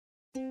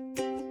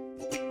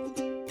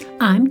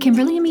I'm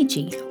Kimberly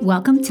Amici.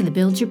 Welcome to the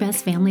Build Your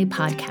Best Family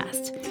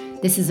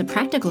podcast. This is a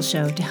practical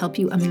show to help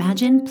you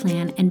imagine,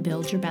 plan, and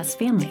build your best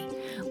family.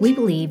 We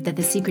believe that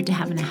the secret to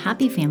having a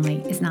happy family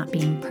is not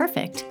being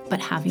perfect, but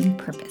having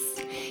purpose.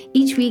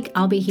 Each week,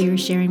 I'll be here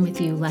sharing with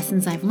you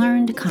lessons I've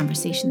learned,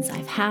 conversations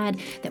I've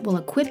had that will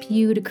equip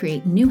you to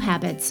create new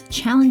habits,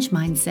 challenge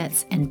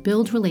mindsets, and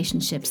build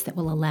relationships that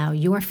will allow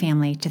your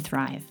family to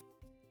thrive.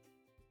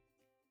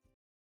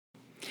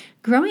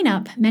 Growing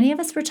up, many of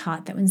us were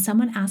taught that when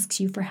someone asks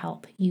you for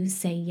help, you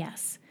say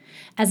yes.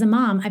 As a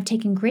mom, I've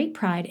taken great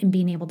pride in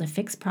being able to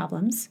fix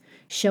problems,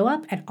 show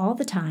up at all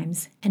the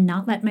times, and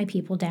not let my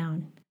people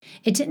down.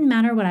 It didn't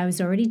matter what I was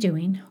already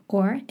doing,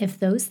 or if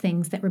those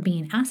things that were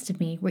being asked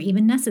of me were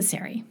even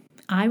necessary.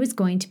 I was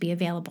going to be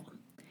available.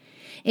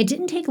 It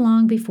didn't take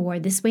long before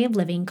this way of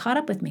living caught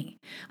up with me.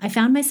 I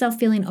found myself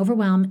feeling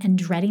overwhelmed and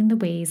dreading the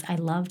ways I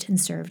loved and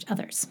served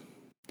others.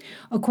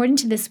 According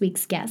to this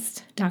week's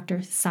guest,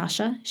 Dr.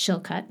 Sasha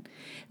Shillcutt,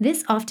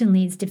 this often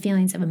leads to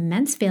feelings of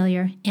immense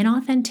failure,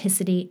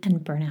 inauthenticity, and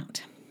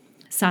burnout.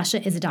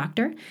 Sasha is a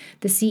doctor,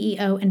 the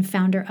CEO and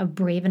founder of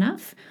Brave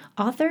Enough,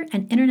 author,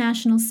 and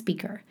international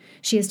speaker.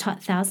 She has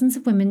taught thousands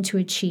of women to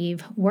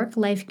achieve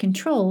work-life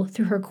control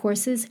through her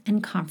courses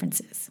and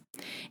conferences.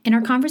 In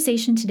our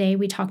conversation today,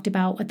 we talked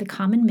about what the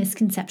common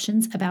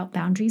misconceptions about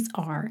boundaries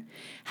are,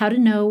 how to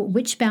know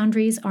which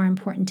boundaries are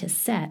important to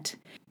set,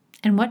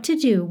 and what to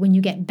do when you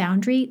get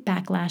boundary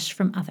backlash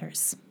from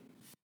others.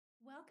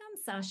 Welcome,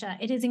 Sasha.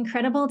 It is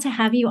incredible to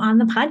have you on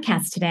the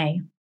podcast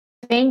today.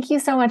 Thank you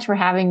so much for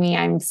having me.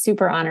 I'm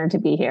super honored to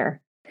be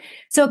here.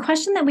 So a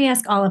question that we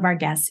ask all of our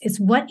guests is,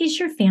 what is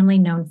your family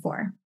known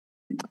for?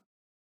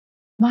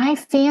 My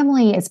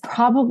family is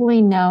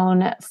probably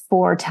known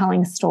for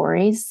telling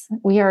stories.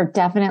 We are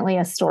definitely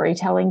a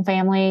storytelling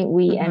family.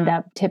 We end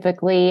up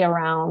typically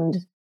around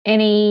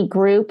any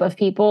group of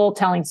people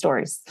telling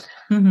stories.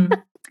 Mm-hmm.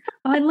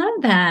 Oh, I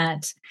love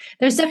that.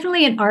 There's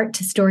definitely an art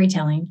to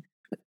storytelling.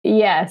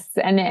 Yes.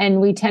 And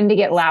we tend to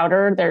get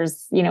louder.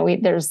 We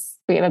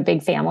have a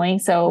big family.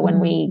 So when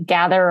we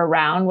gather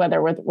around,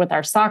 whether with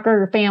our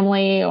soccer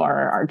family or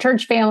our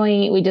church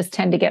family, we just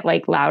tend to get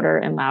like louder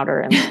and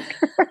louder and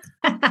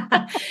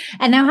louder.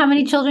 And now how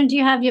many children do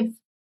you have?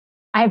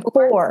 I have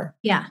 4.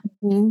 Yeah.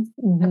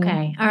 Mm-hmm.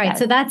 Okay. All right. Yes.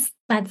 So that's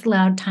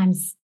loud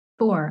times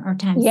 4 or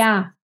times.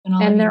 Yeah.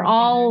 And they're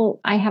all,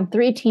 I have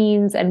 3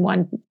 teens and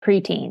 1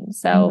 preteen.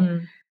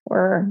 So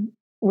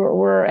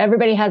we're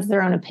everybody has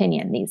their own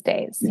opinion these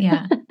days.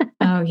 Yeah.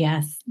 Oh,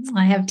 yes.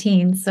 I have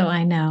teens, so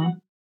I know.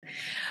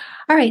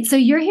 All right. So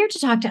you're here to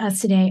talk to us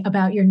today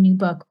about your new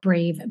book,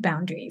 Brave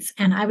Boundaries.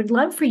 And I would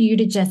love for you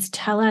to just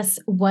tell us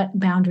what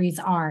boundaries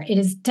are. It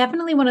is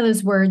definitely one of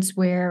those words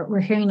where we're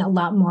hearing a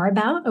lot more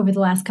about over the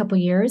last couple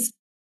of years.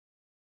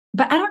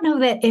 But I don't know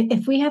that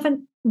if we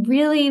haven't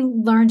really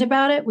learned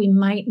about it, we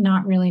might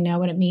not really know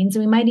what it means.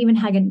 And we might even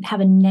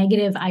have a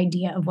negative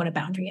idea of what a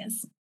boundary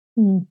is.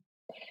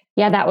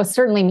 Yeah, that was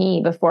certainly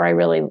me before I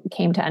really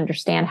came to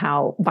understand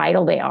how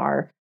vital they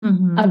are.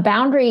 A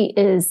boundary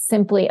is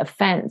simply a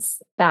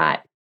fence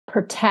that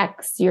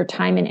protects your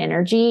time and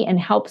energy and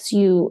helps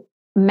you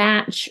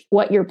match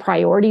what your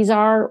priorities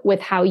are with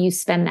how you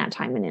spend that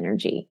time and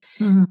energy.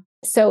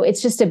 So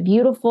it's just a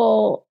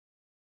beautiful,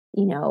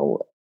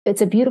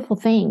 it's a beautiful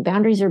thing.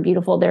 Boundaries are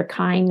beautiful. They're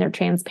kind, they're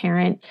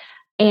transparent.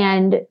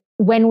 And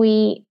when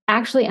we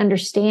actually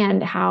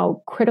understand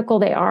how critical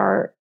they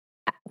are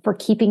for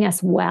keeping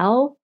us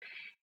well,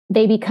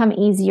 they become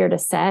easier to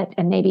set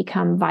and they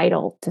become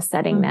vital to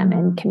setting them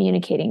and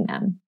communicating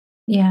them.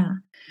 Yeah.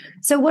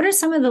 So what are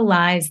some of the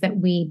lies that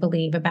we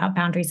believe about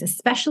boundaries,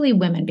 especially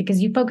women? Because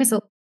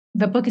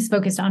the book is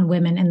focused on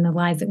women and the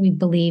lies that we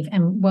believe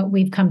and what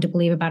we've come to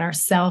believe about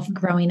ourselves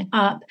growing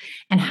up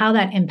and how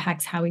that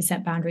impacts how we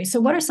set boundaries. So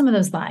what are some of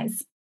those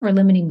lies or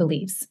limiting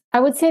beliefs? I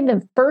would say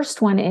the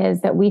first one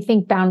is that we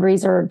think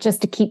boundaries are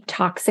just to keep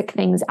toxic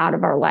things out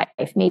of our life.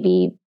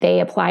 Maybe they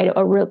apply to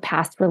a real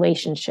past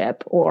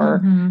relationship or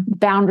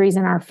boundaries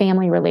in our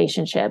family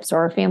relationships or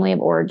our family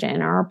of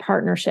origin or our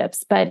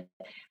partnerships. But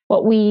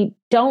what we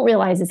don't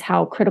realize is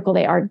how critical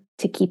they are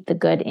to keep the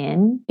good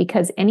in,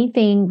 because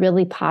anything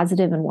really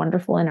positive and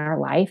wonderful in our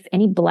life,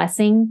 any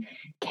blessing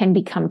can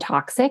become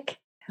toxic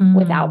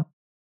without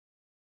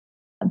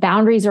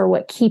boundaries are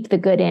what keep the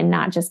good in,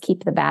 not just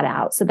keep the bad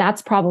out. So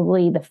that's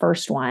probably the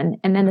first one.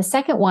 And then the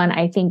second one,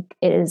 I think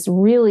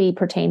really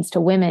pertains to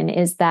women,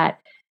 is that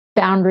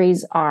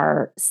boundaries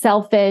are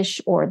selfish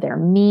or they're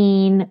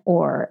mean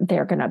or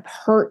they're going to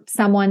hurt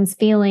someone's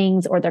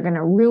feelings or they're going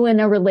to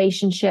ruin a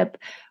relationship.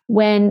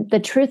 When the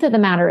truth of the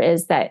matter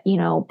is that,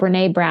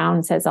 Brené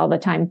Brown says all the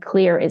time,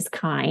 clear is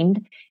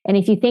kind. And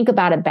if you think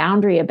about a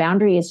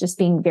boundary is just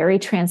being very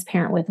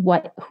transparent with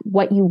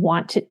what you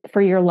want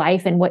for your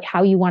life and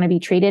how you want to be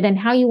treated and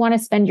how you want to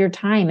spend your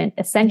time and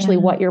essentially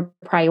what your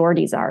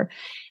priorities are.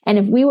 And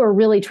if we were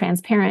really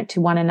transparent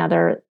to one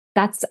another,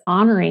 that's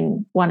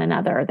honoring one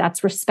another,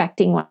 that's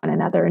respecting one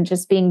another and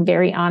just being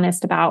very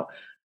honest about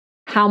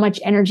how much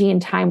energy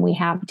and time we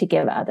have to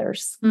give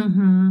others.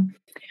 Mm-hmm.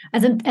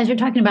 As you're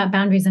talking about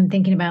boundaries, I'm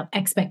thinking about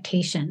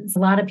expectations. A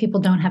lot of people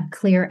don't have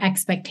clear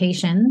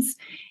expectations.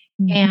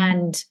 Mm-hmm.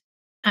 And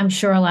I'm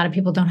sure a lot of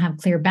people don't have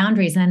clear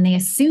boundaries, and they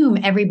assume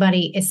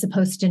everybody is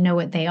supposed to know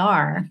what they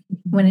are,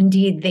 when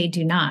indeed they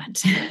do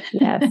not.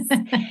 Yes.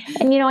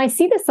 And, I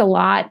see this a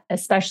lot,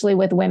 especially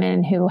with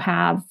women who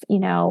have,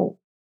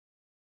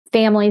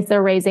 families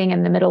they're raising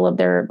in the middle of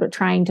their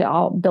trying to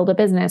all build a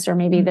business, or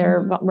maybe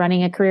they're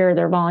running a career,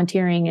 they're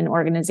volunteering in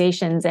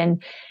organizations,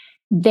 and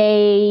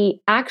they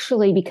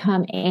actually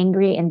become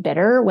angry and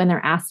bitter when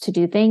they're asked to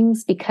do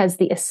things, because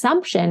the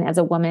assumption as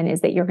a woman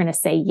is that you're going to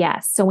say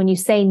yes. So when you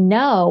say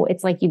no,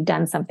 it's like you've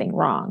done something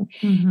wrong.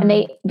 Mm-hmm. And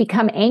they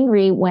become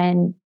angry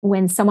when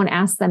someone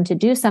asks them to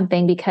do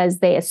something, because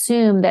they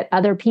assume that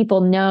other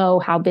people know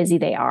how busy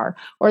they are,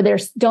 or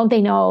don't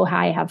they know how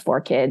I have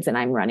 4 kids and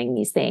I'm running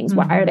these things?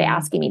 Mm-hmm. Why are they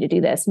asking me to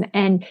do this?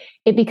 And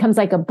it becomes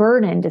like a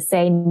burden to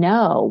say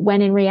no,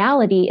 when in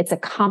reality, it's a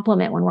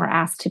compliment when we're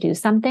asked to do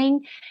something.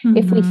 Mm-hmm.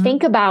 If we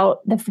think about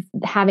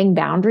having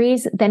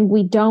boundaries, then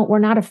we're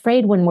not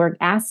afraid when we're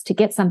asked to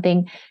get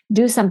something,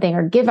 do something,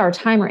 or give our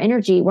time or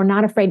energy. We're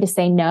not afraid to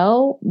say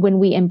no when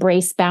we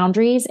embrace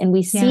boundaries, and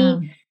we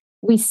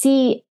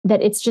see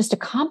that it's just a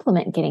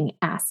compliment getting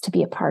asked to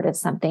be a part of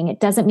something.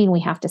 It doesn't mean we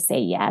have to say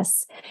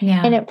yes.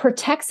 Yeah. And it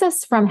protects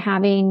us from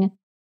having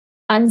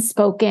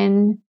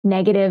unspoken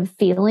negative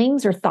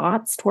feelings or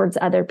thoughts towards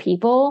other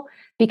people,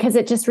 because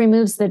it just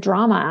removes the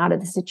drama out of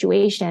the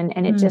situation,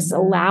 and it just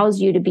allows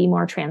you to be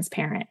more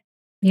transparent.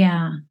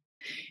 Yeah.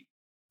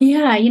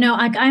 Yeah.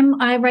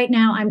 Right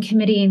now I'm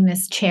committeeing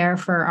this chair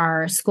for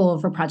our school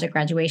for project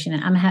graduation,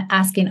 and I'm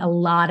asking a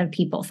lot of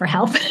people for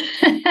help.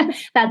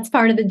 That's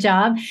part of the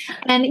job.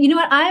 And you know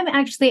what? I'm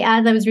actually,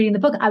 as I was reading the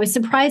book, I was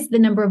surprised at the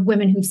number of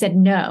women who've said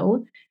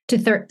no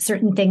to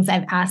certain things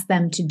I've asked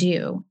them to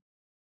do.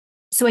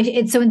 So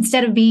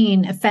instead of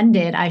being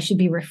offended, I should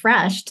be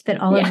refreshed that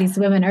all of these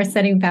women are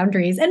setting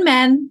boundaries, and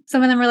men,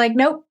 some of them are like,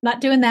 nope,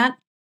 not doing that.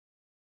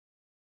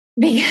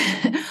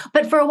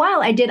 But for a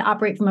while, I did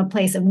operate from a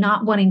place of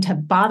not wanting to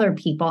bother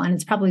people. And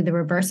it's probably the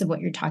reverse of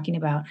what you're talking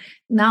about.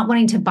 Not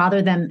wanting to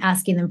bother them,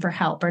 asking them for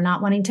help, or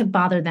not wanting to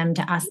bother them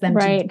to ask them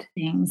to do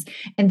things.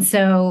 And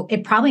so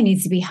it probably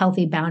needs to be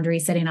healthy boundary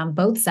setting on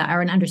both sides,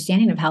 or an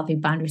understanding of healthy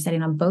boundary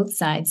setting on both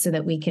sides, so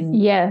that we can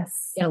get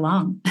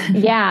along.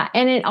 Yeah.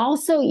 And it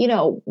also,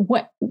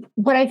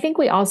 what I think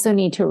we also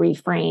need to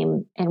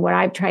reframe, and what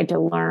I've tried to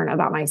learn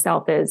about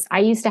myself, is I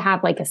used to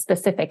have like a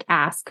specific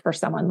ask for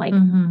someone, like,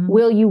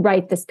 will you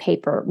write this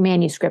paper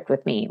manuscript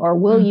with me? Or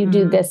will you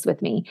do this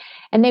with me?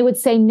 And they would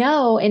say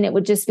no. And it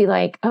would just be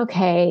like,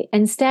 okay.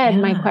 Instead,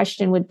 my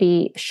question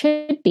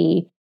should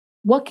be,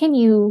 how can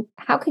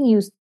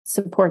you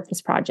support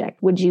this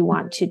project? Would you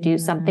want to do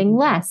something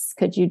less?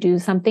 Could you do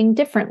something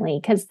differently?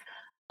 Because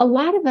a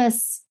lot of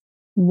us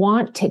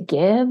want to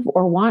give,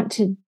 or want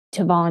to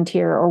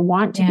volunteer, or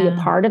want to be a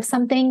part of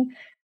something,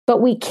 but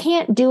we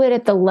can't do it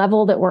at the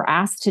level that we're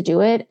asked to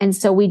do it. And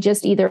so we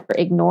just either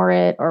ignore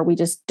it, or we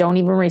just don't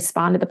even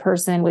respond to the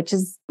person, which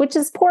is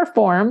poor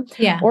form.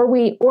 Yeah. Or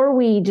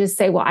we just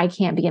say, well, I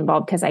can't be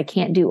involved because I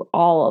can't do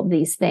all of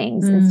these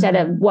things, instead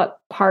of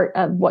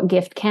what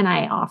gift can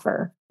I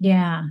offer?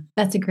 Yeah,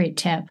 that's a great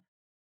tip.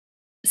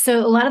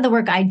 So a lot of the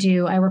work I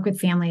do, I work with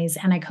families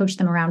and I coach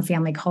them around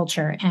family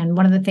culture. And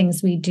one of the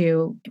things we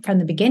do from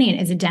the beginning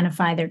is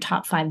identify their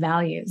top 5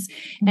 values.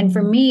 Mm-hmm. And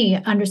for me,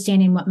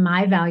 understanding what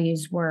my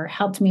values were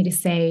helped me to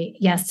say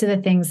yes to the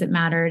things that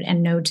mattered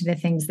and no to the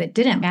things that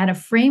didn't. I had a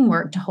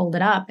framework to hold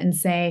it up and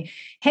say,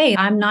 hey,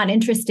 I'm not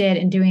interested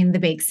in doing the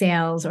bake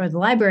sales or the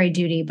library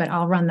duty, but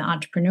I'll run the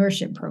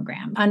entrepreneurship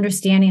program.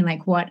 Understanding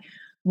like what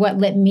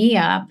lit me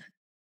up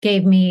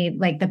gave me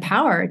like the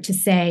power to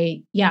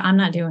say, yeah, I'm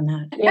not doing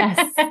that.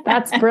 Yes,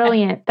 that's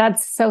brilliant.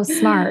 That's so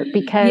smart,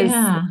 because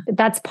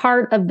that's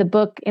part of the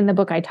book. In the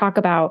book, I talk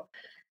about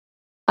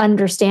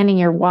understanding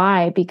your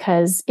why,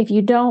 because if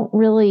you don't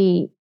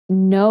really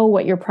know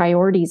what your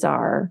priorities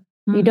are,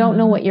 you don't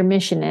know what your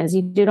mission is,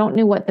 you don't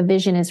know what the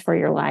vision is for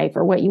your life,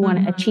 or what you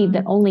want to achieve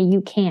that only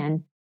you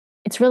can,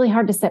 it's really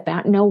hard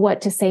to know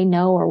what to say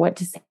no or what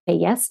to say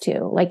yes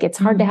to. Like, it's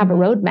hard to have a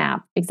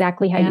roadmap,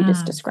 exactly how you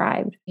just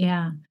described.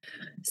 Yeah.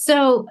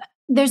 So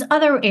there's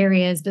other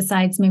areas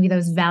besides maybe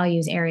those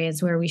values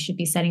areas where we should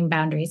be setting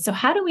boundaries. So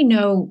how do we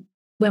know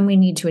when we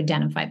need to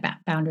identify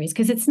boundaries?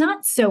 Because it's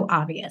not so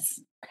obvious.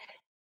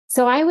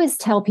 So I always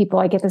tell people,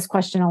 I get this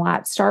question a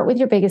lot, start with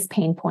your biggest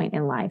pain point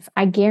in life.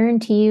 I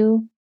guarantee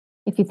you,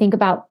 if you think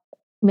about,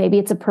 maybe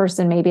it's a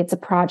person, maybe it's a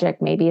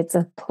project, maybe it's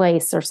a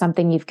place or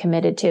something you've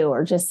committed to,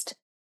 or just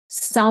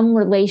some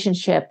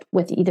relationship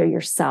with either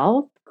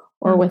yourself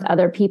or with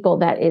other people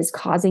that is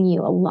causing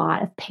you a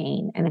lot of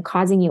pain and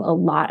causing you a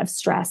lot of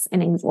stress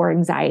or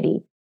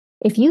anxiety.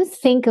 If you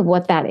think of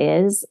what that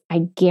is,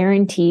 I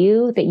guarantee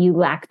you that you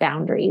lack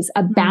boundaries.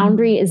 A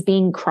boundary is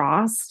being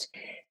crossed,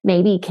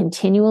 maybe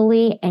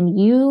continually, and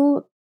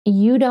you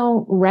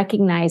don't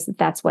recognize that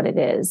that's what it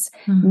is.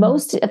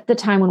 Most of the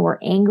time when we're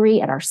angry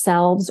at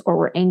ourselves or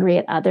we're angry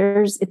at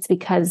others, it's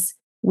because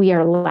we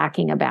are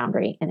lacking a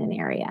boundary in an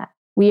area.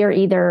 We are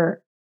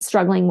either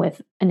struggling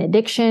with an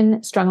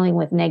addiction, struggling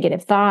with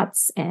negative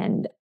thoughts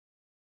and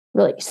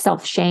really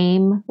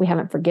self-shame. We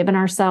haven't forgiven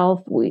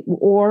ourselves,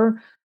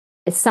 or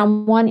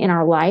someone in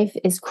our life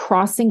is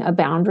crossing a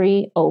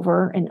boundary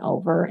over and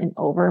over and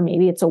over.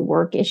 Maybe it's a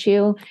work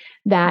issue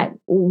that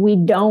we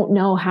don't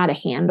know how to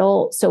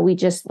handle. So we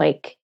just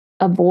like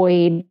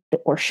avoid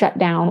or shut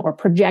down or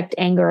project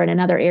anger in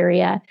another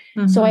area.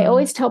 So I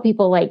always tell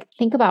people, like,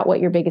 think about what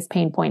your biggest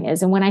pain point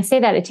is. And when I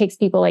say that, it takes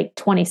people like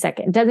 20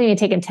 seconds. It doesn't even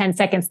take them 10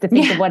 seconds to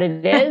think of what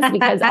it is,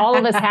 because all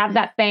of us have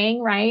that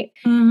thing, right?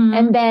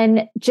 And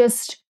then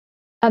just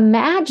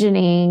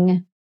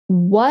imagining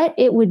what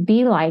it would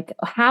be like.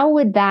 How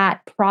would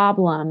that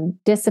problem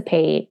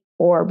dissipate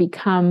or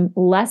become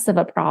less of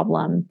a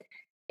problem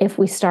if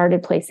we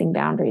started placing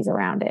boundaries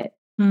around it?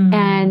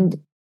 And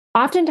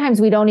oftentimes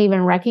we don't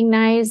even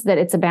recognize that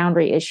it's a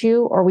boundary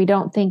issue, or we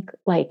don't think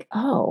like,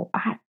 oh,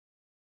 I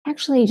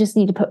actually just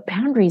need to put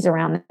boundaries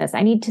around this.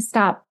 I need to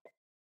stop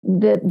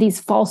these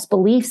false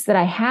beliefs that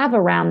I have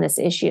around this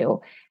issue.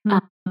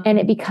 And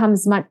it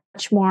becomes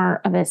much more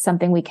of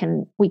something we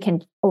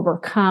can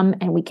overcome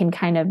and we can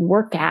kind of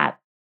work at.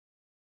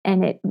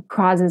 And it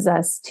causes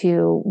us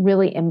to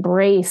really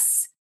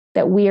embrace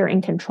that we are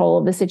in control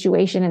of the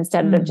situation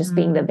instead of just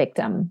being the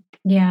victim.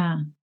 Yeah,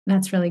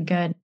 that's really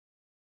good.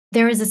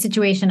 There was a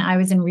situation I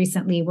was in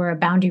recently where a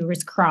boundary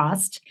was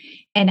crossed,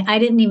 and I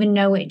didn't even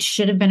know it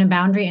should have been a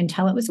boundary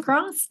until it was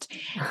crossed.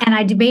 And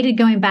I debated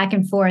going back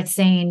and forth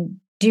saying,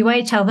 do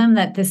I tell them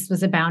that this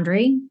was a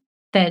boundary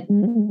that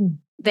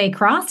they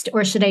crossed,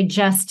 or should I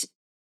just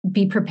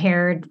be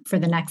prepared for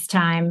the next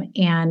time?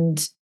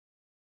 And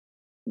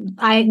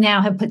I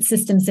now have put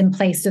systems in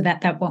place so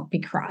that won't be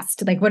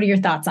crossed. Like, what are your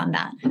thoughts on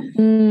that?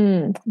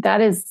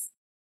 That is,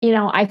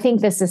 I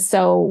think this is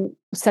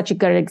such a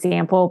good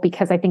example,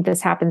 because I think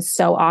this happens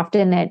so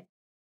often that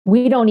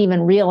we don't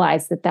even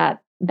realize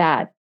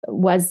that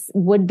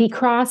would be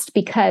crossed,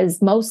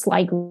 because most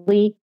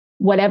likely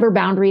whatever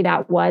boundary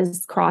that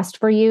was crossed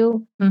for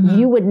you,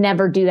 you would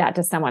never do that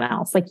to someone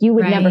else. Like, you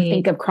would never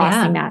think of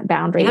crossing that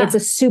boundary. It's a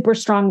super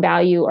strong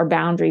value or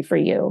boundary for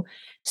you.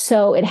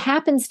 So it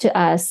happens to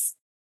us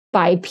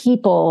by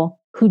people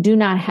who do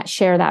not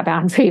share that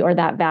boundary or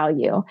that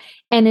value.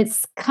 And it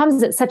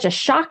comes at such a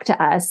shock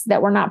to us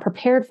that we're not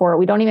prepared for it.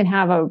 We don't even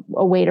have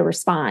a way to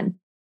respond.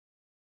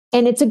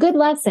 And it's a good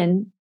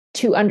lesson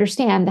to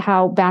understand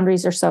how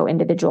boundaries are so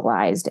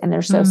individualized and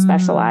they're so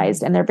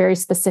specialized and they're very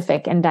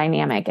specific and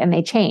dynamic, and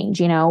they change.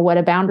 What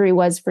a boundary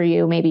was for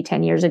you maybe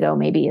 10 years ago,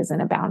 maybe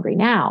isn't a boundary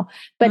now,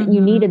 but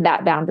you needed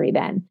that boundary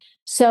then.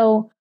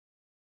 So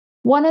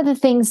one of the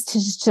things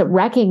to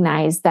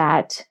recognize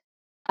that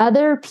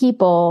other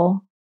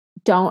people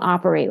don't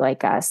operate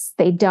like us.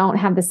 They don't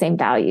have the same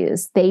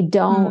values. They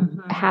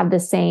don't have the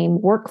same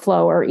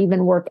workflow or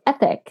even work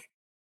ethic.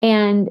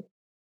 And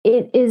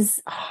it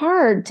is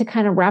hard to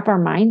kind of wrap our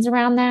minds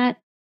around that.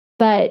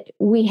 But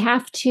we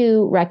have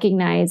to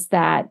recognize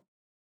that,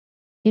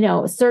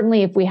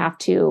 certainly if we have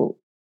to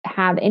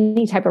have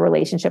any type of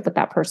relationship with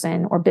that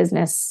person or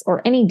business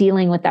or any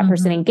dealing with that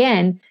person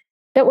again,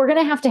 that we're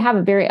going to have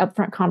a very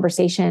upfront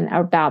conversation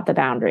about the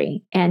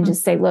boundary and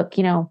just say, look,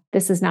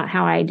 this is not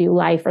how I do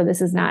life, or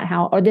this is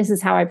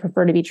how I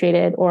prefer to be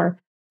treated, or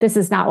this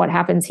is not what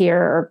happens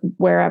here or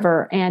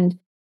wherever. And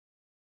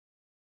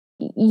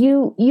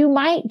you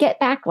might get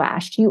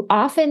backlash.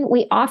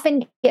 We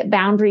often get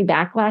boundary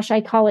backlash,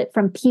 I call it,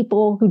 from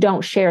people who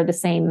don't share the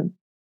same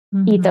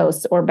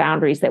ethos or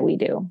boundaries that we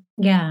do.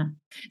 Yeah.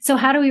 So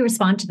how do we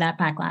respond to that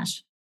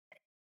backlash?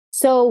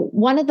 So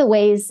one of the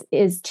ways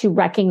is to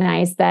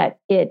recognize that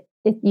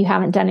you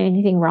haven't done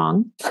anything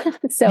wrong.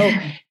 So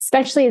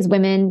especially as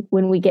women,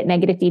 when we get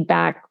negative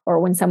feedback or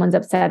when someone's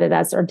upset at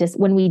us or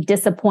when we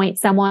disappoint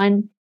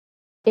someone,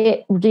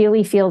 it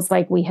really feels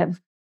like we have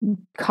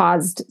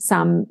caused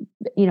some,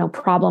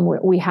 problem where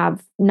we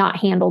have not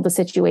handled the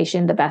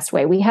situation the best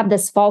way. We have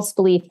this false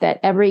belief that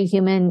every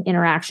human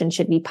interaction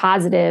should be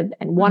positive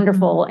and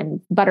wonderful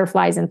and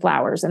butterflies and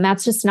flowers. And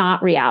that's just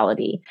not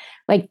reality.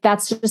 Like,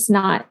 that's just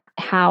not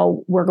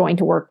how we're going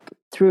to work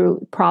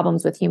through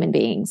problems with human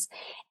beings.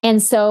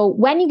 And so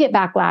when you get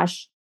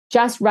backlash,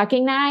 just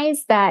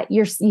recognize that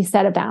you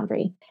set a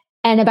boundary,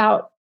 and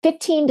about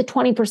 15 to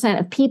 20%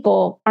 of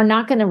people are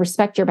not going to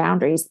respect your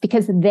boundaries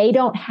because they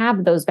don't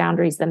have those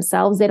boundaries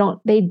themselves.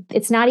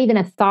 It's not even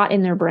a thought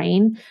in their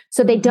brain.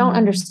 So they don't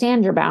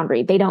understand your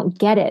boundary. They don't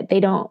get it.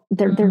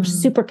 They're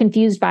super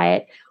confused by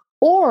it,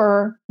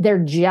 or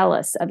they're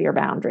jealous of your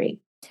boundary.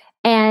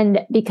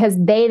 And because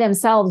they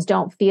themselves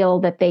don't feel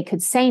that they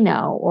could say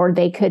no, or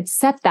they could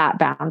set that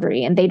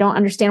boundary, and they don't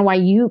understand why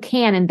you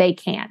can and they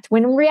can't,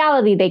 when in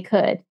reality they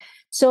could.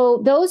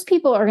 So those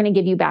people are going to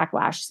give you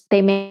backlash.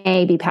 They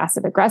may be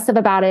passive aggressive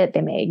about it.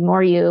 They may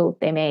ignore you.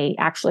 They may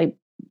actually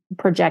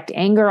project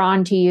anger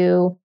onto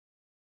you.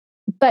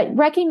 But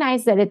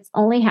recognize that it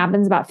only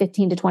happens about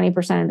 15 to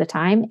 20% of the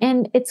time,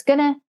 and it's going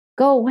to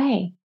go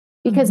away.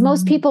 Because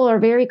most people are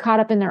very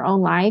caught up in their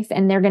own life,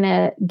 and they're going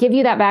to give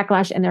you that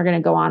backlash and they're going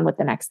to go on with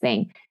the next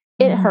thing.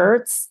 It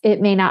hurts.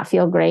 It may not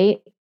feel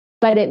great,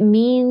 but it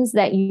means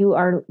that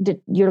you're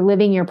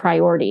living your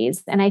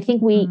priorities. And I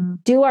think we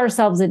do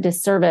ourselves a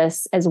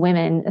disservice as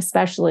women,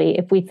 especially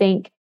if we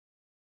think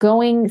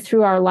going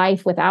through our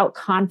life without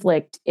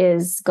conflict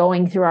is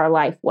going through our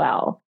life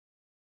well.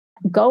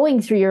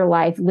 Going through your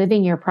life,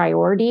 living your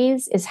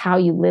priorities is how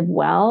you live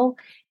well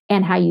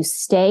and how you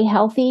stay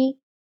healthy.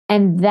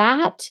 And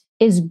that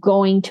is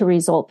going to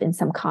result in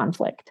some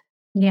conflict.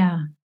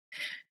 Yeah.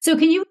 So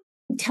can you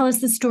tell us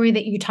the story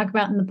that you talk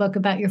about in the book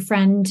about your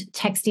friend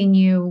texting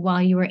you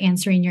while you were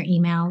answering your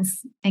emails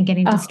and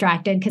getting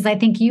distracted? Because I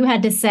think you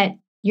had to set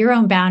your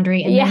own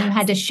boundary and then you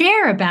had to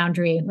share a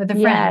boundary with a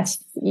friend.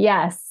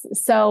 Yes.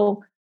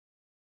 So,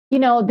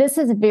 this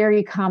is a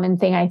very common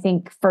thing, I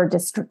think, for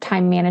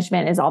time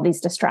management is all these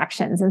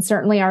distractions. And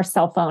certainly our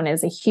cell phone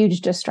is a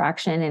huge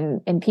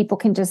distraction and people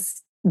can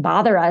just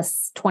bother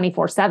us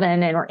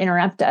 24/7 or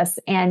interrupt us.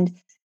 And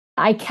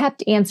I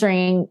kept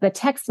answering the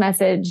text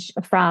message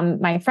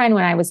from my friend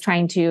when I was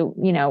trying to,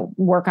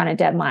 work on a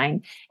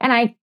deadline. And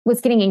I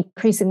was getting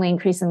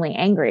increasingly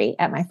angry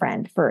at my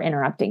friend for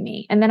interrupting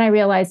me. And then I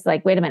realized,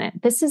 wait a minute,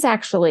 this is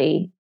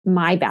actually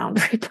my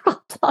boundary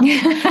problem.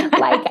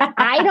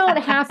 I don't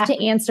have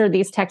to answer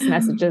these text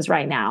messages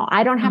right now.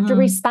 I don't have to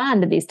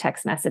respond to these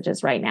text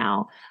messages right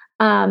now.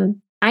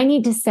 I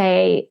need to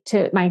say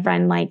to my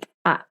friend,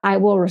 I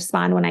will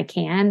respond when I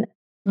can,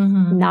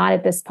 not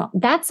at this point.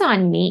 That's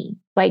on me.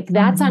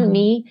 That's on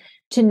me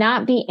to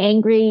not be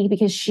angry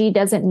because she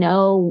doesn't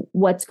know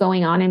what's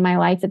going on in my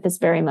life at this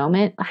very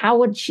moment. How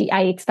would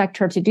I expect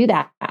her to do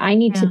that? I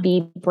need to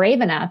be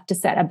brave enough to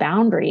set a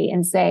boundary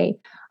and say,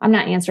 I'm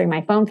not answering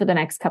my phone for the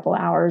next couple of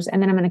hours.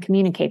 And then I'm going to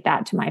communicate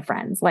that to my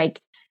friends.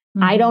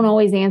 I don't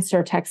always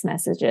answer text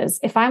messages.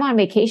 If I'm on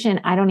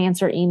vacation, I don't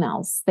answer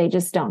emails. They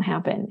just don't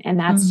happen. And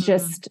that's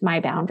just my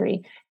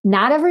boundary.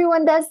 Not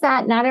everyone does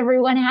that. Not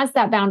everyone has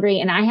that boundary.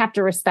 And I have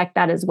to respect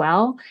that as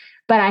well.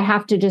 But I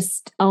have to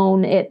just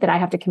own it that I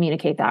have to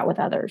communicate that with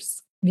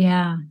others.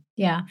 Yeah.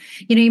 Yeah.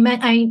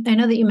 I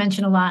know that you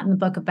mentioned a lot in the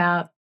book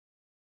about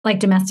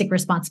domestic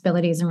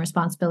responsibilities and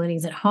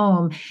responsibilities at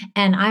home.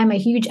 And I'm a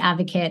huge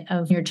advocate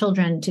of your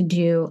children to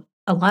do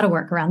a lot of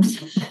work around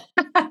this.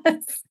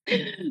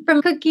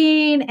 From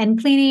cooking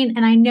and cleaning.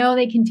 And I know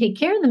they can take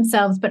care of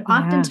themselves, but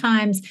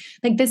oftentimes,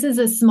 this is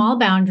a small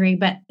boundary.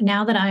 But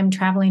now that I'm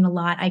traveling a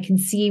lot, I can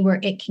see where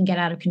it can get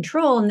out of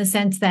control in the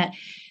sense that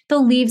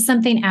they'll leave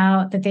something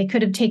out that they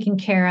could have taken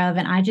care of.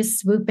 And I just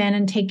swoop in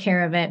and take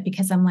care of it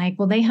because I'm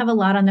well, they have a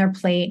lot on their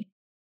plate.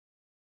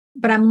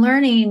 But I'm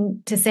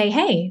learning to say,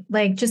 hey,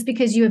 just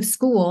because you have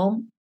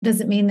school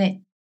doesn't mean that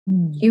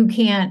you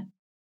can't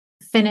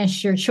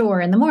finish your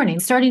chore in the morning.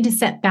 Starting to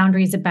set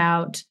boundaries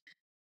about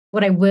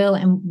what I will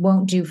and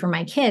won't do for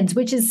my kids,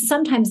 which is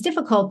sometimes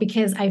difficult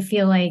because I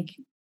feel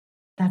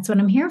that's what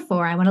I'm here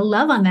for. I want to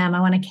love on them.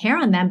 I want to care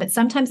on them. But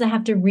sometimes I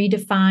have to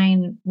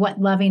redefine what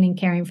loving and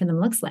caring for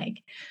them looks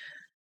like.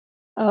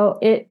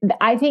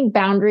 I think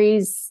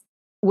boundaries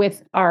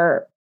with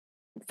our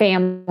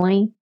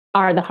family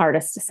are the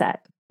hardest to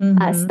set.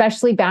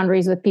 Especially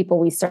boundaries with people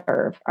we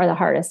serve are the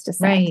hardest to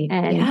set.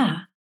 Right.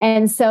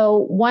 And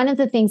so one of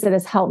the things that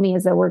has helped me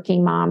as a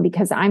working mom,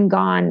 because I'm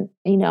gone,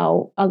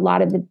 a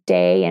lot of the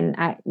day and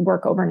I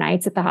work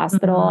overnights at the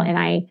hospital and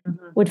I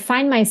would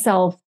find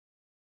myself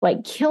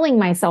killing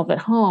myself at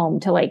home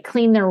to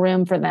clean their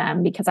room for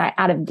them because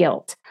out of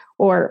guilt,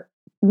 or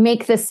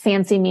make this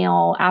fancy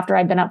meal after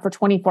I've been up for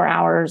 24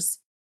 hours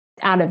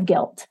out of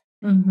guilt.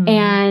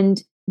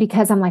 And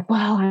because I'm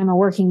well, I'm a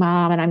working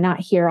mom and I'm not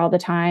here all the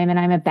time and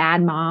I'm a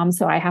bad mom.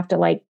 So I have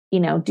to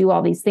do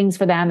all these things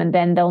for them and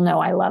then they'll know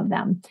I love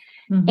them.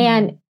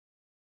 And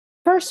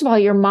first of all,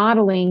 you're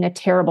modeling a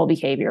terrible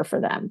behavior for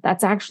them.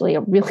 That's actually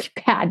a really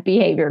bad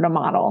behavior to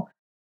model.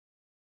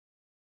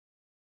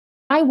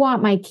 I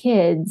want my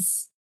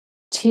kids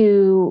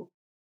to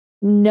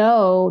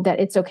know that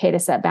it's okay to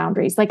set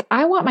boundaries.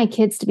 I want my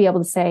kids to be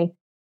able to say,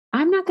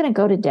 I'm not going to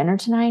go to dinner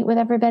tonight with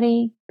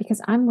everybody because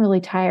I'm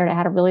really tired. I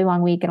had a really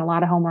long week and a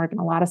lot of homework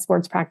and a lot of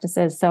sports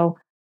practices. So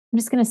I'm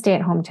just going to stay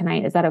at home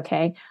tonight. Is that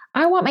okay?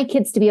 I want my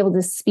kids to be able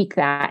to speak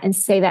that and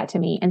say that to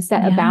me and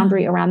set a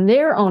boundary around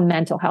their own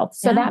mental health.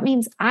 So that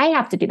means I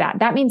have to do that.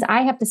 That means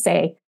I have to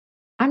say,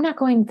 I'm not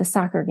going to the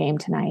soccer game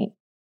tonight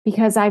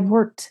because I've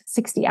worked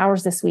 60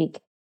 hours this week,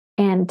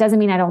 and it doesn't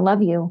mean I don't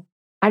love you.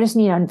 I just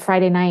need a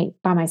Friday night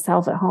by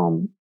myself at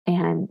home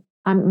and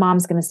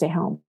mom's going to stay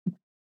home.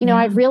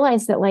 I've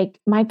realized that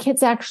my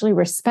kids actually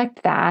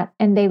respect that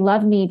and they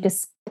love me.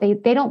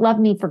 They don't love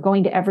me for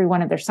going to every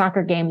one of their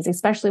soccer games,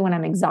 especially when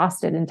I'm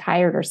exhausted and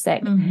tired or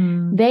sick.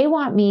 They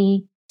want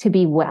me to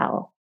be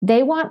well.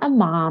 They want a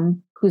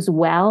mom who's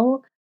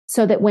well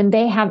so that when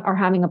they are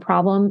having a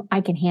problem,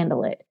 I can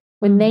handle it.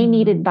 When they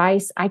need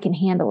advice, I can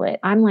handle it.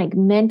 I'm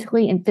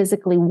mentally and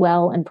physically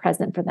well and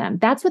present for them.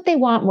 That's what they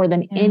want more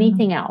than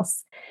anything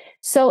else.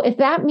 So if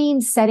that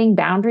means setting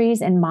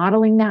boundaries and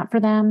modeling that for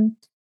them,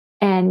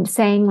 and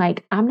saying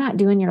I'm not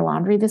doing your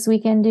laundry this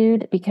weekend,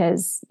 dude,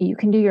 because you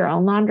can do your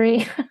own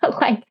laundry.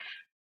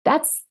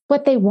 That's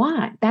what they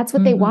want. That's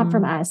what they want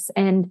from us.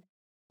 And,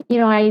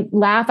 I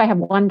laugh. I have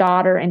one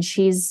daughter and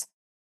she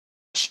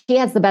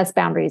has the best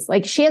boundaries.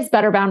 Like she has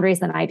better boundaries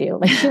than I do.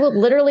 Like she will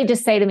literally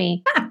just say to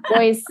me,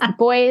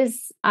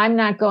 boys, I'm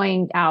not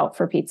going out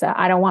for pizza.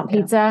 I don't want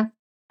pizza.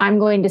 I'm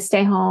going to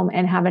stay home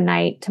and have a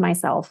night to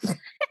myself.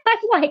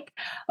 I'm like,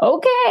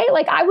 okay.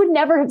 Like I would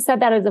never have said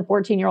that as a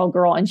 14-year-old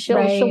girl. And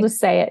she'll just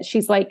say it.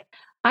 She's like,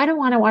 I don't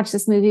want to watch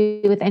this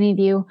movie with any of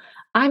you.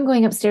 I'm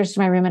going upstairs to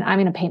my room and I'm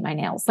going to paint my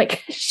nails.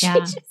 Like she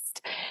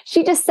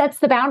just sets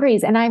the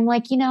boundaries. And I'm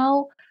like,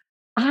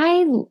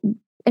 I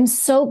am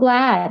so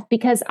glad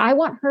because I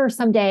want her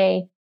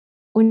someday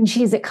when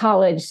she's at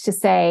college to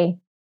say,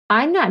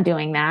 I'm not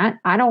doing that.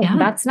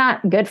 That's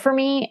not good for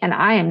me. And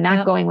I am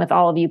not going with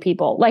all of you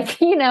people.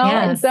 Like,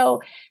 and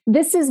so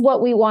this is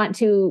what we want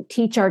to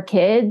teach our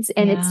kids.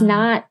 And it's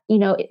not,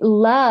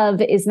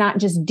 love is not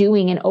just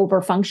doing and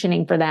over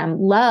functioning for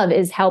them. Love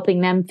is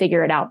helping them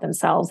figure it out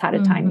themselves, how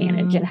to time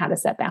manage and how to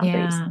set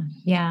boundaries.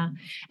 Yeah.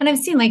 And I've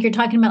seen, like you're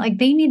talking about, like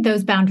they need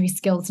those boundary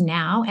skills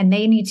now, and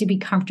they need to be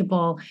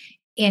comfortable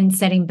in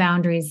setting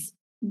boundaries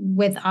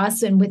with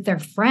us and with their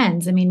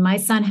friends. I mean, my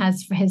son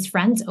has his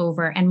friends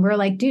over and we're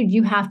like, dude,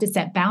 you have to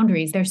set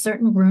boundaries. There's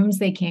certain rooms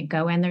they can't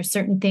go in. There's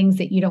certain things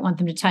that you don't want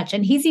them to touch.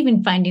 And he's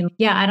even finding,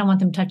 I don't want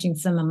them touching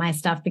some of my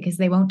stuff because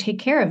they won't take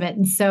care of it.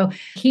 And so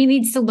he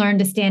needs to learn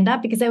to stand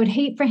up because I would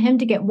hate for him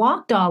to get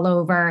walked all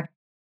over,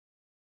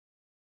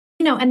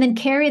 and then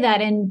carry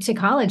that into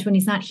college when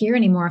he's not here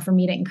anymore for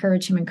me to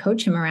encourage him and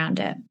coach him around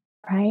it.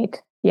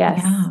 Right. Yes.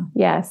 Yeah.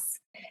 Yes.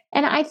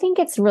 And I think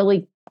it's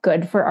really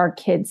good for our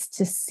kids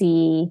to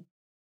see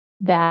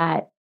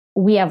that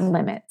we have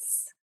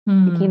limits.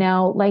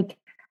 Like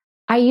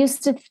I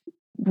used to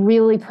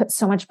really put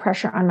so much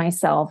pressure on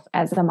myself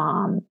as a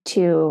mom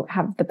to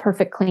have the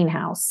perfect clean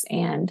house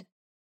and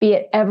be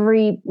at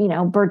every,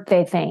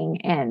 birthday thing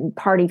and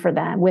party for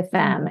them with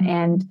them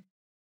and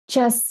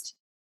just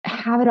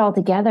have it all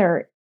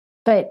together.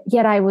 But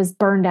yet I was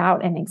burned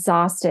out and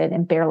exhausted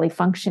and barely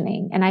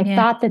functioning. And I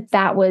thought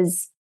that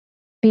was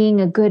being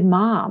a good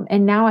mom.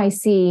 And now I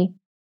see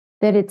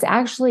that it's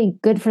actually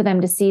good for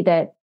them to see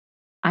that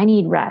I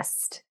need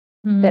rest,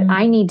 that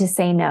I need to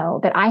say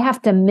no, that I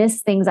have to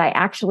miss things I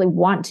actually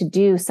want to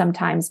do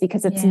sometimes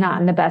because it's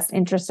not in the best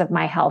interest of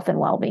my health and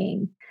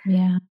well-being.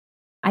 Yeah.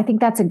 I think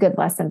that's a good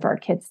lesson for our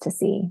kids to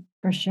see.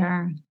 For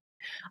sure.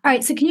 All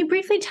right. So can you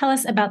briefly tell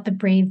us about the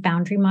Brave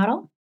Boundary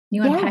Model?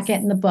 You unpack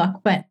it in the book,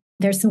 but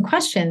there's some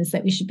questions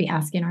that we should be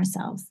asking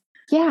ourselves.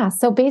 Yeah.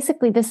 So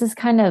basically, this is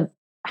kind of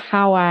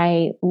how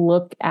I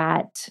look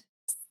at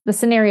the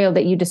scenario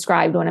that you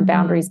described when a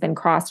boundary's been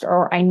crossed,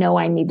 or I know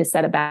I need to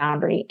set a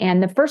boundary.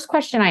 And the first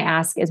question I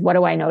ask is, what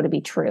do I know to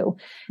be true?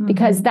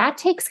 Because that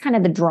takes kind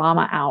of the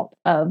drama out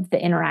of the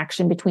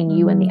interaction between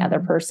you and the other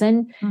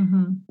person.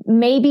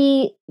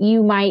 Maybe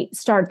you might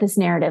start this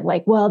narrative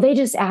like, well, they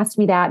just asked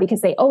me that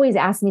because they always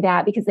ask me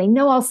that because they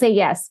know I'll say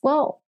yes.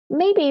 Well,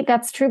 maybe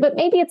that's true, but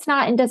maybe it's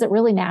not. And does it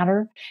really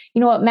matter?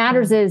 What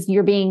matters is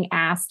you're being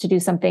asked to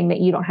do something that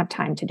you don't have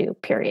time to do,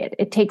 period.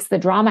 It takes the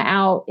drama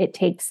out. It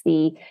takes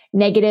the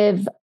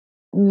negative,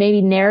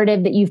 maybe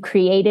narrative that you've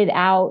created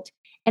out.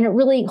 And it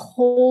really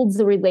holds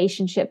the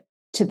relationship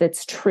to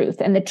its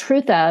truth. And the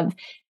truth of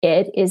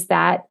it is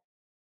that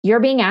you're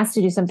being asked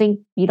to do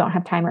something you don't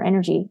have time or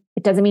energy.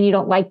 It doesn't mean you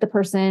don't like the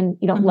person.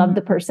 You don't love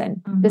the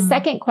person. The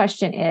second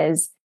question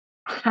is,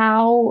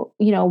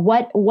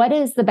 what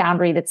is the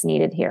boundary that's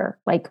needed here?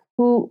 Like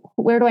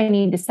where do I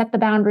need to set the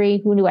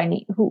boundary?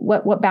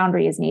 What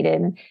boundary is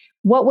needed? And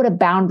what would a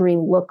boundary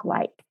look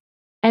like?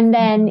 And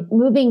then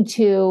moving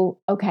to,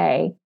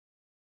 okay,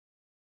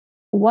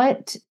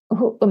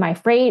 who am I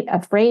afraid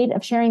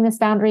of sharing this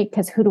boundary?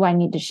 Because who do I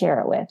need to share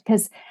it with?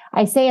 Because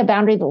I say a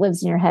boundary that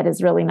lives in your head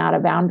is really not a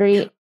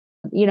boundary.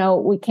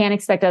 We can't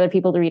expect other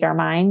people to read our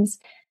minds.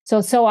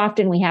 So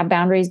often we have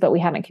boundaries, but we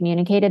haven't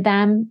communicated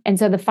them. And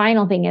so the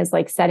final thing is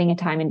like setting a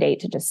time and date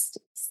to just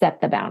set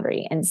the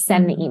boundary and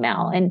send the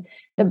email. And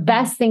the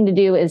best thing to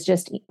do is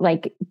just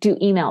like do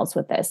emails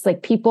with this.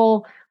 Like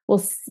people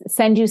will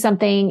send you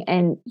something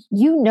and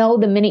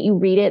the minute you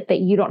read it that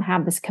you don't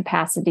have this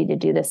capacity to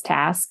do this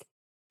task,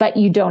 but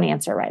you don't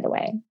answer right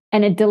away.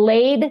 And a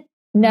delayed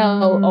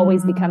no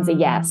always becomes a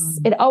yes.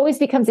 It always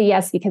becomes a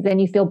yes because then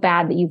you feel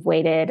bad that you've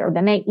waited, or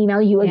then they email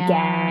you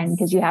again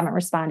because you haven't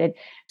responded.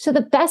 So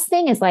the best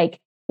thing is like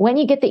when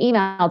you get the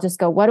email, just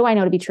go, what do I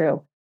know to be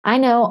true? I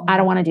know I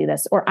don't want to do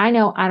this, or I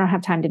know I don't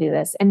have time to do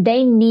this. And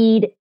they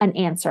need an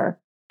answer.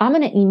 I'm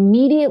going to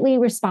immediately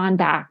respond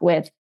back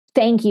with,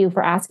 thank you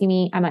for asking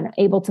me. I'm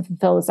unable to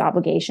fulfill this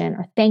obligation,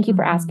 or thank you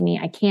for asking me.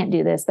 I can't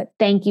do this, but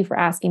thank you for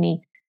asking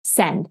me.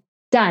 Send.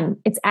 Done.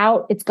 It's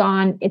out. It's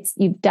gone.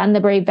 You've done the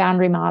Brave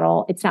Boundary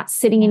Model. It's not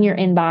sitting in your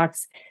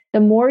inbox. The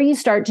more you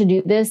start to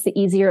do this, the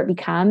easier it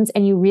becomes.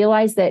 And you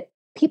realize that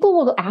people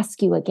will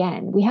ask you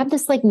again. We have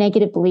this like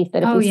negative belief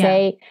that if we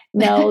say,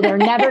 no, they're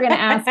never going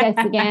to ask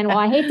us again. Well,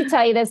 I hate to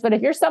tell you this, but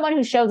if you're someone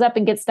who shows up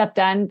and gets stuff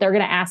done, they're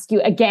going to ask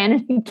you again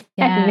and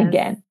again and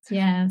again.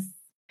 Yes.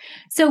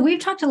 So we've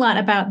talked a lot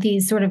about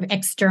these sort of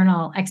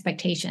external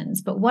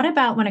expectations, but what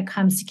about when it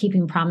comes to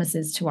keeping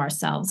promises to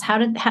ourselves?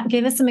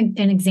 Give us an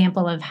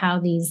example of how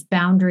these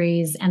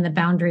boundaries and the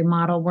boundary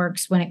model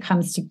works when it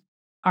comes to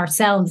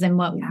ourselves and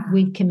what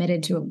we've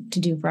committed to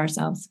do for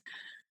ourselves.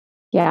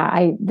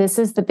 Yeah, this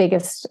is the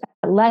biggest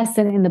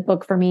lesson in the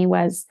book for me,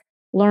 was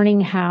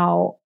learning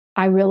how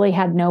I really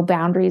had no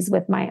boundaries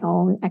with my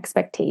own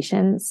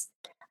expectations.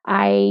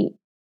 I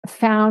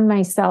found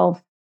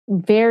myself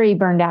very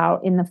burned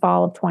out in the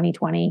fall of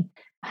 2020,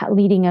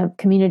 leading a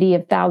community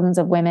of thousands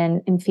of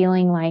women and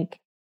feeling like,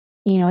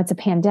 it's a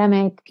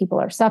pandemic, people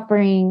are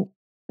suffering.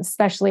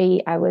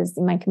 Especially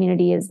my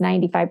community is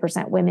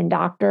 95% women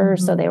doctors.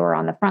 Mm-hmm. So they were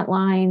on the front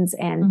lines.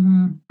 And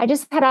mm-hmm. I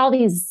just had all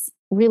these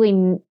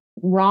really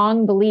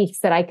wrong beliefs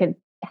that I could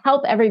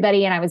help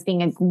everybody. And I was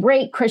being a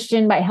great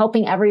Christian by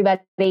helping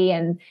everybody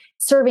and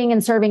serving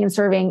and serving and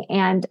serving.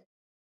 And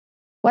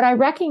what I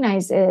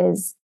recognized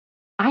is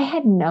I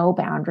had no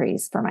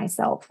boundaries for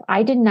myself.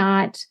 I did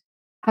not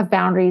have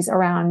boundaries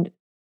around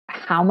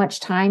how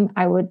much time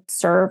I would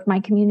serve my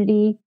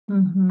community,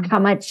 mm-hmm. how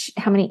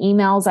many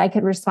emails I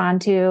could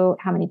respond to,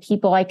 how many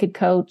people I could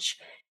coach.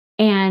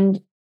 And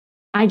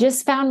I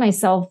just found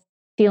myself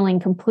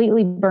feeling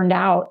completely burned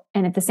out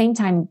and at the same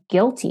time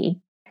guilty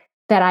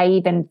that I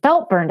even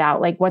felt burned out.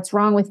 Like, what's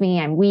wrong with me?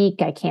 I'm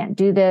weak. I can't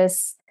do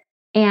this.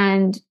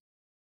 And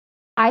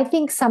I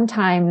think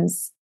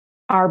sometimes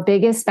our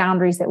biggest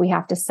boundaries that we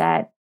have to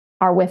set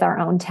are with our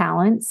own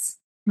talents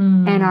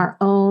and our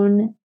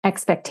own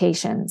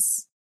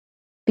expectations.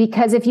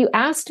 Because if you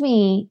asked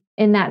me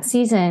in that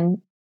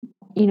season,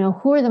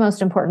 who are the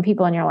most important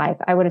people in your life?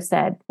 I would have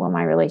said, well,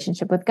 my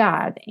relationship with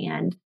God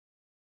and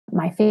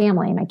my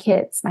family, my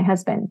kids, my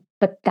husband.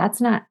 But that's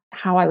not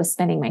how I was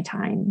spending my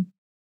time.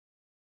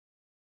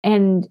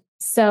 And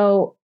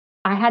so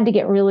I had to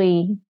get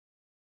really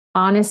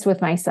honest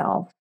with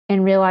myself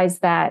and realize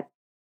that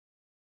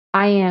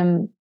I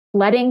am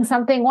letting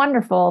something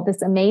wonderful,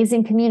 this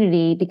amazing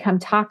community, become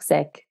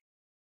toxic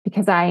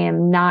because I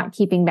am not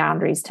keeping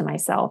boundaries to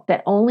myself,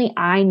 that only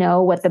I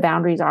know what the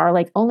boundaries are.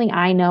 Like, only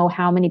I know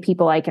how many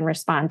people I can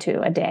respond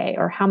to a day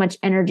or how much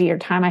energy or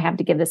time I have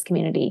to give this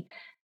community.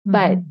 Mm-hmm.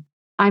 But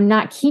I'm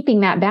not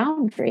keeping that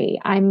boundary.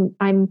 I'm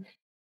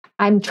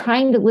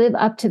trying to live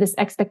up to this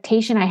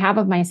expectation I have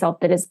of myself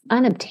that is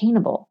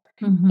unobtainable.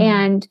 Mm-hmm.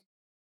 And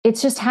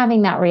it's just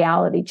having that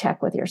reality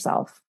check with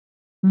yourself.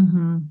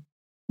 Mm-hmm.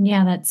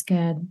 Yeah, that's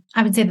good.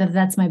 I would say that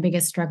that's my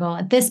biggest struggle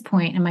at this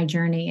point in my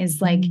journey, is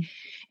like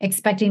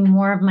expecting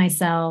more of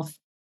myself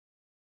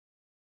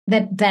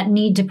that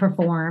need to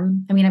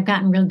perform. I mean, I've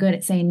gotten real good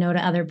at saying no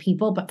to other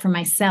people, but for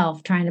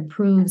myself, trying to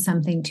prove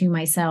something to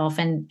myself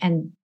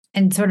and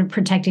sort of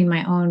protecting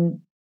my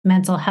own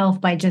mental health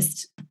by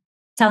just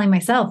telling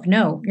myself,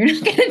 no, you're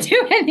not going to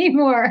do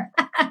anymore.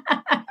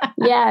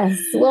 Yes.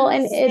 Well,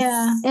 and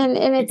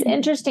it's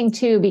interesting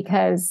too,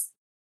 because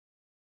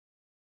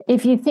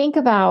if you think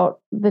about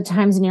the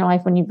times in your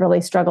life when you've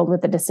really struggled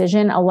with a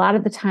decision, a lot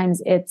of the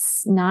times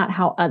it's not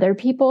how other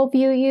people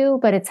view you,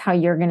 but it's how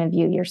you're going to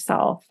view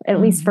yourself.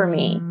 At least for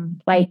me,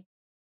 like,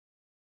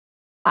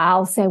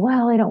 I'll say,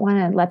 well, I don't want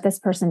to let this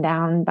person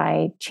down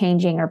by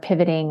changing or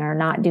pivoting or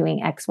not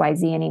doing X, Y,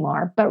 Z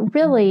anymore. But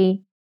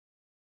really,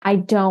 I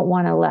don't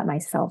want to let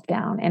myself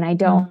down. And I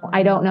don't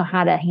know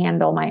how to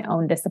handle my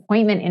own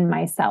disappointment in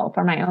myself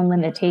or my own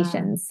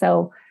limitations.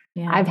 So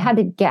I've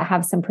had to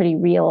have some pretty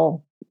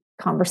real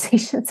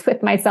conversations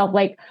with myself.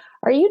 Like,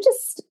 are you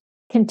just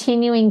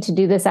continuing to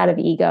do this out of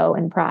ego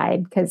and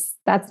pride? Because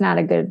that's not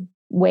a good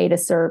way to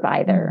serve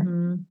either.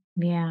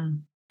 Mm-hmm. Yeah.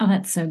 Oh,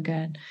 that's so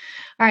good.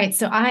 All right.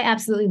 So I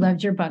absolutely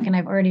loved your book, and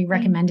I've already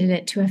recommended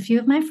it to a few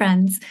of my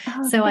friends.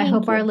 So I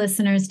hope our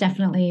listeners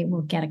definitely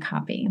will get a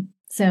copy.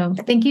 So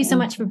thank you so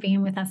much for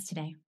being with us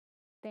today.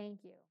 Thank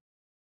you.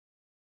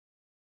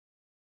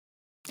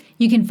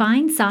 You can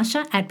find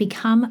Sasha at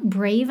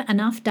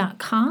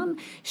becomebraveenough.com.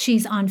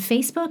 She's on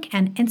Facebook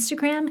and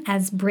Instagram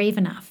as Brave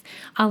Enough.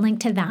 I'll link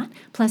to that,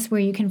 plus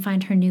where you can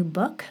find her new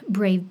book,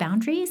 Brave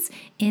Boundaries,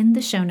 in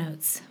the show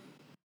notes.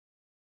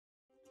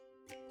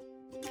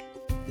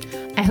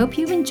 I hope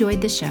you've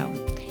enjoyed the show.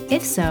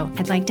 If so,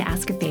 I'd like to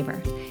ask a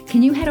favor.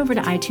 Can you head over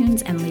to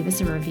iTunes and leave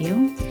us a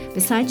review?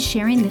 Besides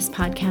sharing this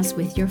podcast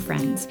with your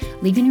friends,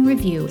 leaving a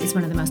review is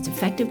one of the most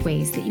effective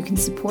ways that you can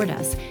support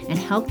us and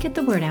help get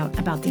the word out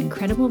about the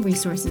incredible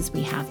resources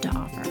we have to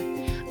offer.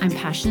 I'm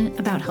passionate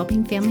about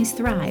helping families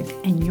thrive,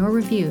 and your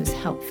reviews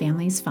help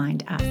families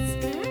find us.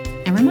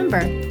 And remember,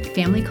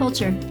 family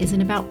culture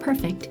isn't about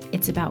perfect,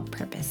 it's about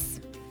purpose.